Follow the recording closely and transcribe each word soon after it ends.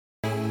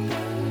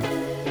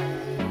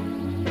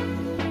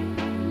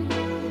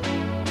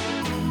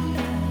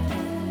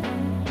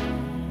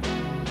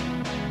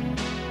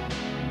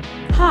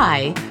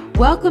Hi,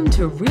 welcome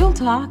to Real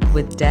Talk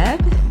with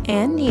Deb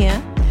and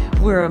Nia.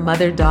 We're a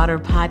mother-daughter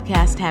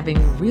podcast having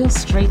real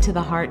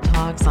straight-to-the-heart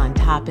talks on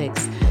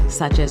topics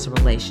such as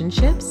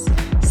relationships,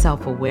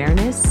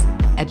 self-awareness,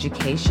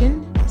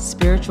 education,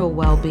 spiritual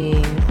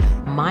well-being,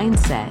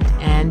 mindset,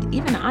 and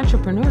even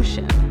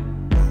entrepreneurship.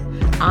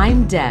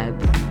 I'm Deb,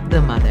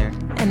 the mother.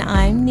 And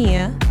I'm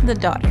Nia, the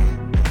daughter.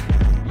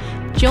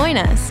 Join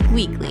us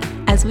weekly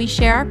as we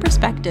share our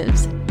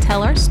perspectives,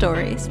 tell our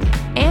stories,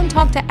 and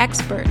talk to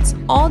experts,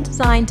 all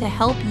designed to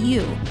help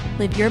you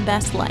live your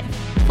best life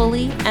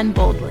fully and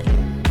boldly.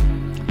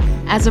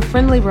 As a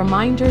friendly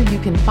reminder, you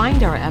can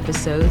find our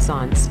episodes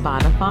on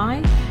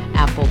Spotify,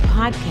 Apple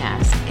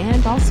Podcasts,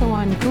 and also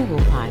on Google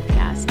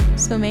Podcasts.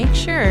 So make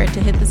sure to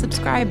hit the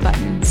subscribe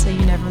button so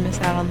you never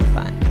miss out on the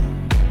fun.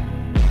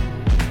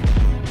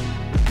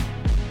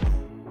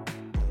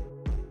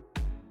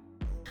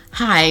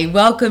 Hi,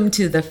 welcome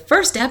to the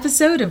first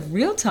episode of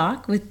Real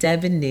Talk with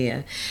Deb and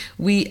Nia.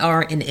 We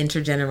are an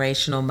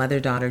intergenerational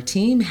mother-daughter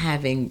team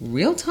having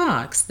real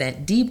talks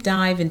that deep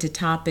dive into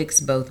topics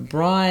both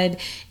broad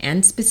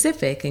and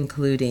specific,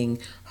 including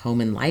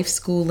home and life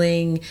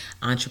schooling,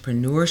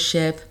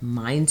 entrepreneurship,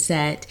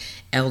 mindset,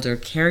 elder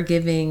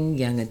caregiving,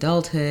 young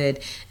adulthood,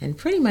 and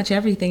pretty much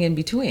everything in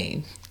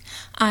between.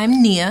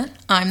 I'm Nia,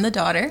 I'm the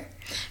daughter.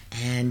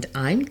 And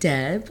I'm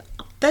Deb,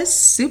 the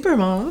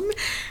supermom.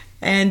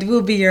 And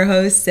we'll be your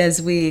hosts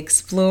as we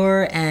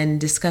explore and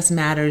discuss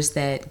matters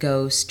that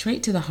go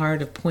straight to the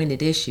heart of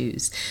pointed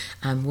issues.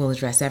 We'll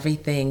address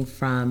everything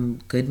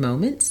from good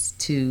moments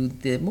to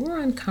the more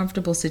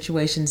uncomfortable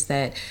situations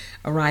that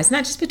arise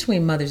not just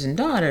between mothers and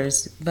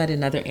daughters, but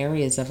in other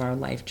areas of our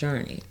life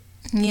journey.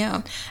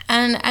 Yeah,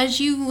 and as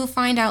you will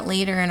find out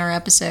later in our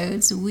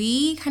episodes,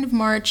 we kind of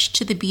march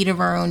to the beat of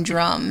our own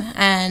drum,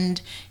 and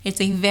it's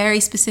a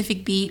very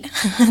specific beat.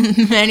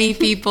 Many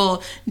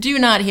people do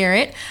not hear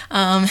it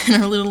and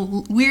are a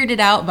little weirded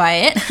out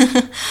by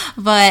it,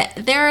 but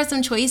there are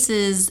some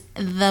choices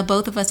the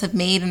both of us have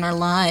made in our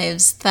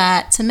lives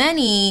that to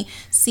many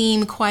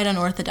seem quite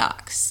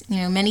unorthodox. You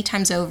know, many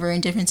times over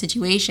in different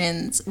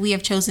situations, we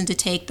have chosen to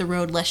take the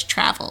road less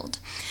traveled.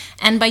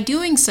 And by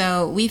doing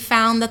so, we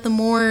found that the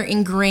more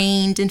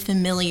ingrained and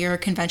familiar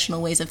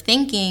conventional ways of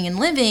thinking and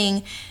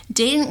living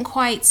didn't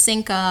quite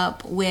sync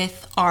up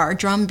with our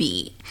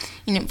drumbeat.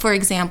 You know, for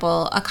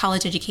example, a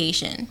college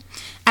education.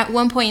 At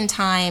one point in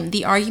time,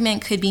 the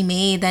argument could be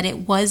made that it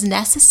was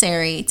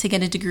necessary to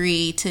get a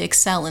degree to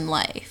excel in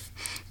life.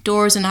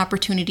 Doors and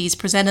opportunities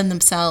presented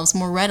themselves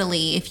more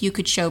readily if you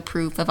could show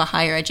proof of a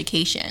higher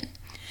education.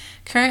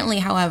 Currently,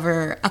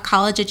 however, a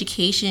college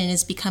education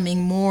is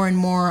becoming more and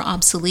more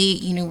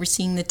obsolete. You know, we're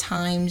seeing the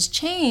times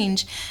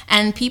change,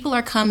 and people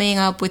are coming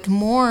up with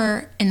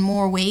more and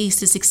more ways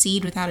to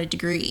succeed without a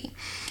degree.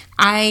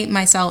 I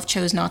myself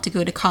chose not to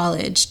go to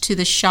college, to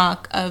the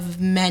shock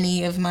of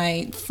many of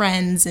my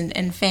friends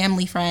and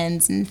family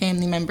friends and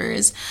family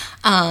members.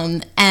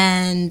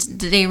 And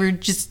they were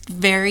just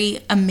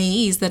very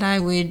amazed that I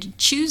would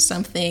choose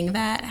something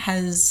that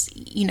has,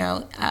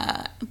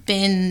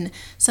 been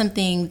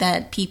something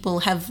that people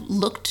have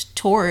looked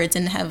towards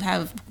and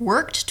have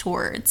worked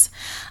towards.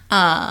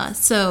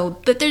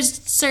 But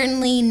there's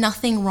certainly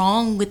nothing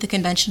wrong with the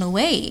conventional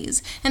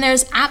ways. And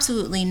there's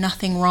absolutely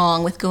nothing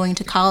wrong with going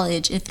to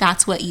college if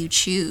that's what you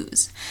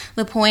choose.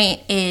 The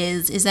point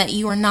is that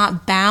you are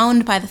not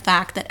bound by the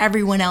fact that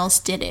everyone else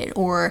did it,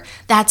 or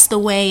that's the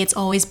way it's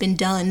always been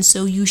done,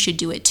 so you should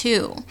do it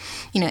too.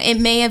 You know, it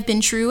may have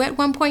been true at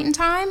one point in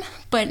time,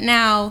 but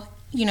now,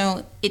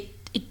 it's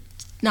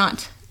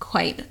not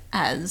quite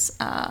as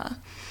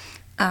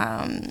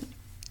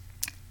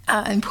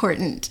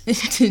important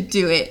to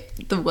do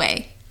it the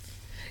way.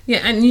 Yeah,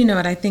 and you know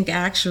what, I think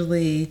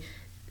actually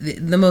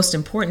the most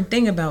important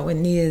thing about what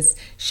Nia's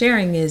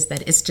sharing is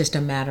that it's just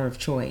a matter of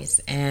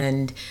choice.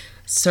 And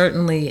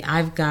certainly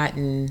I've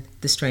gotten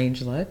the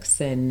strange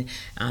looks, and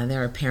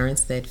there are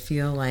parents that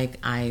feel like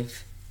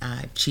I've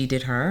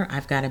cheated her.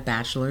 I've got a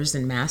bachelor's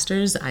and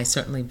master's. I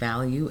certainly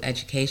value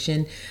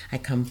education. I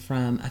come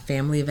from a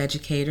family of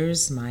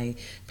educators. My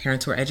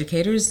parents were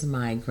educators.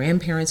 My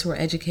grandparents were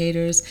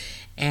educators.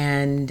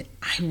 And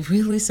I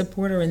really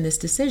support her in this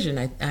decision.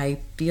 I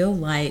feel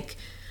like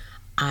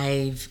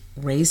I've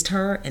raised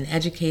her and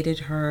educated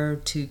her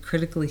to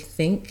critically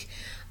think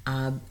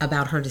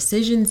about her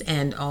decisions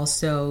and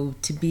also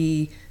to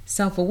be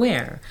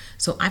self-aware.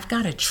 So I've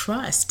got to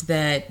trust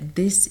that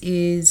this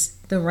is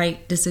the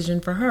right decision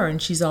for her.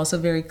 And she's also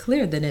very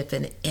clear that if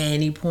at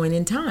any point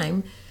in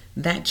time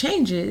that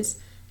changes,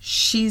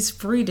 she's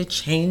free to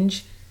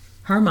change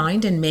her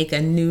mind and make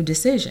a new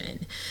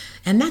decision.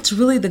 And that's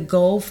really the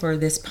goal for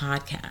this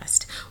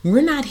podcast.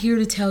 We're not here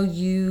to tell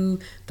you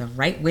the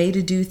right way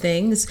to do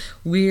things.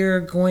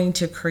 We're going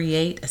to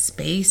create a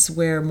space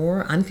where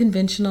more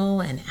unconventional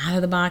and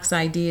out-of-the-box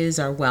ideas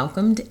are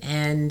welcomed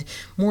and,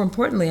 more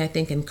importantly, I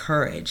think,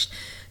 encouraged.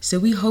 So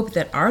we hope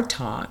that our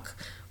talk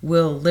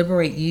will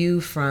liberate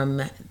you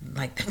from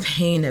like the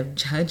pain of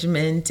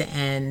judgment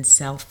and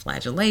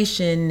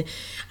self-flagellation,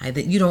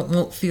 that you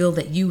won't feel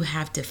that you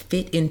have to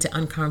fit into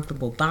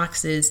uncomfortable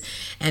boxes,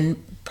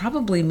 and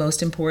probably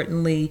most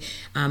importantly,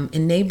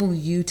 enable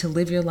you to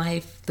live your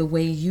life the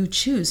way you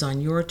choose on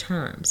your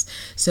terms.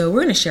 So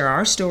we're going to share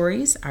our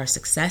stories, our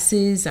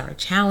successes, our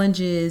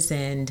challenges,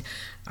 and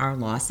our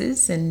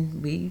losses,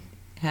 and we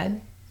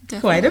had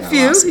quite a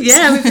few. Losses.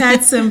 Yeah, we've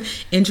had some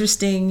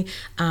interesting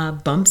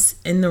bumps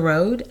in the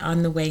road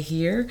on the way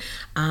here.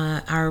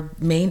 Our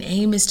main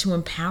aim is to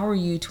empower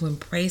you to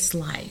embrace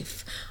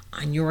life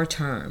on your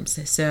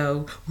terms.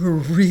 So we're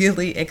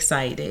really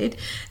excited.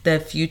 The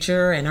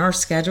future and our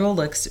schedule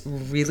looks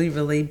really,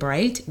 really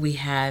bright. We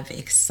have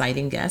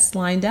exciting guests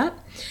lined up.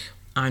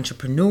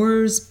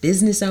 Entrepreneurs,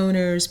 business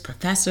owners,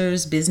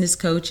 professors, business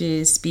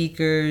coaches,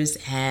 speakers,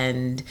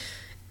 and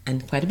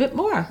quite a bit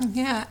more.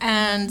 Yeah,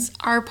 and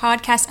our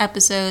podcast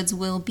episodes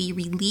will be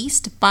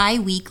released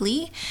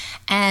bi-weekly,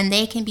 and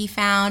they can be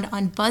found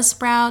on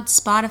Buzzsprout,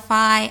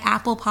 Spotify,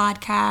 Apple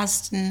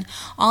Podcasts, and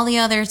all the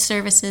other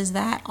services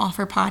that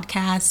offer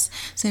podcasts.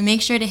 So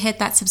make sure to hit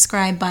that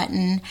subscribe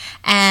button,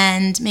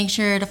 and make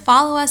sure to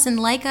follow us and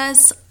like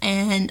us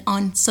and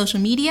on social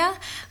media.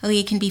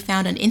 We can be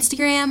found on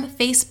Instagram,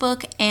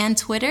 Facebook, and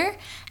Twitter,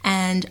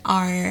 and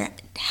our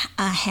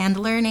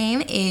handler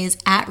name is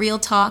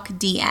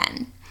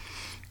 @RealTalkDN.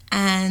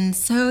 And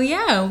so,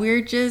 yeah,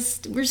 we're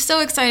so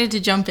excited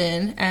to jump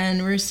in,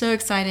 and we're so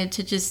excited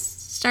to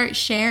just start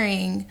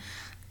sharing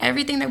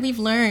everything that we've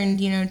learned,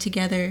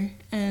 together.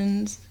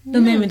 And well,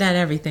 maybe not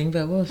everything,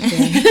 but we'll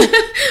share.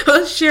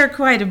 We'll share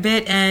quite a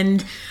bit.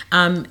 And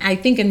I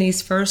think in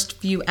these first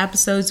few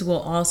episodes, we'll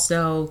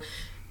also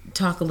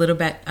talk a little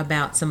bit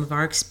about some of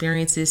our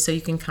experiences, so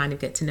you can kind of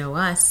get to know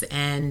us,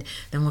 and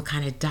then we'll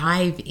kind of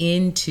dive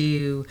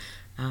into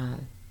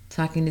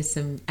talking to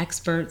some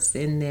experts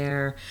in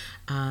their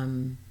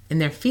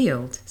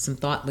field, some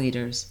thought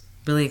leaders.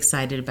 Really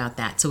excited about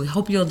that. So we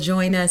hope you'll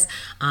join us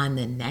on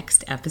the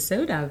next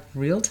episode of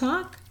Real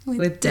Talk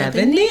with Deb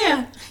and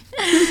Nia.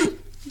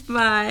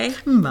 Bye.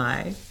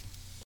 Bye.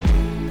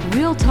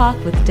 Real Talk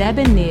with Deb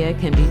and Nia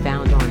can be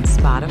found on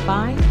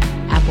Spotify,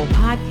 Apple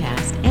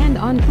Podcast, and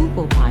on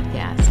Google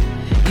Podcast.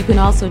 You can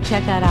also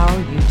check out our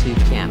YouTube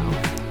channel.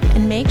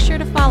 And make sure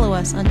to follow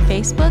us on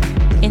Facebook,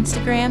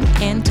 Instagram,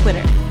 and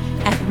Twitter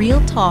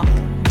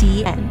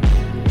 @RealTalkDN.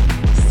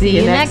 See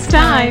you next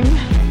time.